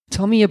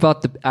tell me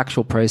about the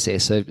actual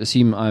process. So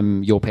assume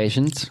I'm your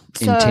patient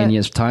in 10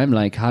 years' time.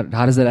 Like,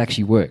 how does that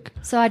actually work?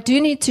 So I do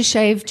need to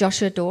shave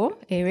Joshua Door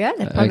area.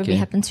 That probably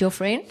happened to your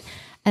friend.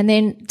 And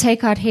then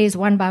take out hairs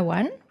one by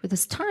one with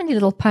this tiny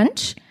little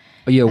punch.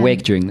 Are you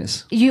awake during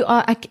this? You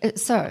are,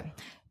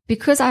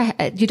 because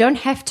you don't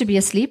have to be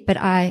asleep, but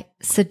I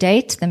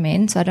sedate the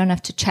men so I don't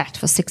have to chat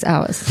for 6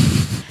 hours.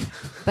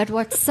 But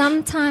what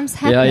sometimes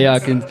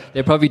happens...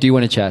 They probably do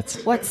want to chat.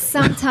 What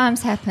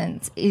sometimes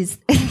happens is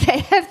they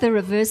have the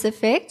reverse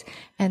effect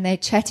and they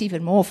chat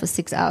even more for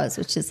 6 hours,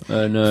 which is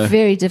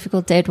very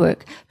difficult dead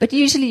work. But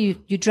usually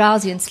you're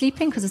drowsy and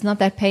sleeping because it's not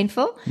that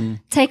painful.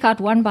 Take out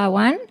one by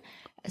one.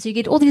 So you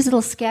get all these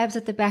little scabs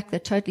at the back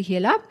that totally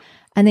heal up.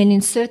 And then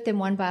insert them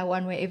one by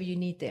one wherever you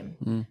need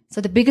them. So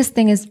the biggest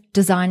thing is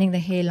designing the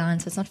hairline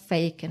so it's not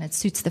fake and it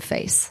suits the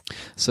face.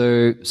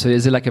 So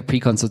is it like a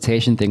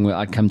pre-consultation thing where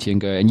I'd come to you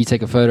and go, and you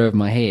take a photo of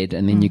my head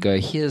and then you go,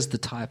 here's the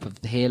type of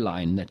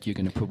hairline that we're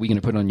going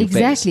to put on your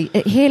face.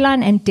 Exactly.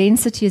 Hairline and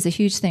density is a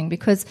huge thing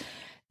because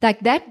like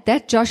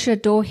that Joshua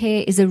Door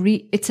hair is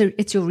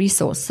it's your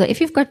resource. So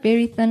if you've got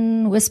very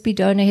thin, wispy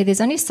donor hair,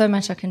 there's only so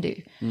much I can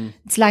do.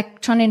 It's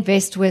like trying to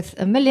invest with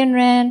R1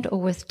 million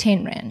or with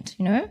 10 Rand,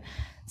 you know?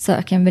 So,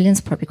 okay, $1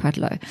 million's probably quite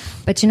low,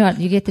 but you know what,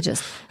 you get the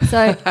gist.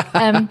 So,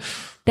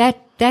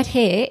 that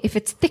hair, if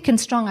it's thick and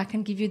strong, I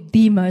can give you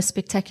the most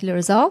spectacular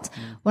result.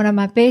 One of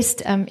my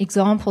best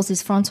examples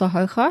is Francois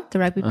Hougaard, the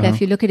rugby player. If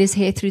you look at his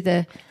hair through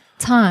the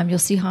time, you'll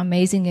see how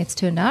amazing it's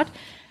turned out.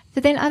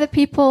 But then other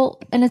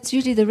people, and it's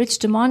usually the rich,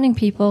 demanding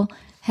people,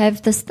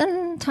 have this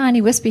thin,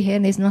 tiny, wispy hair,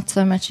 and there's not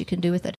so much you can do with it.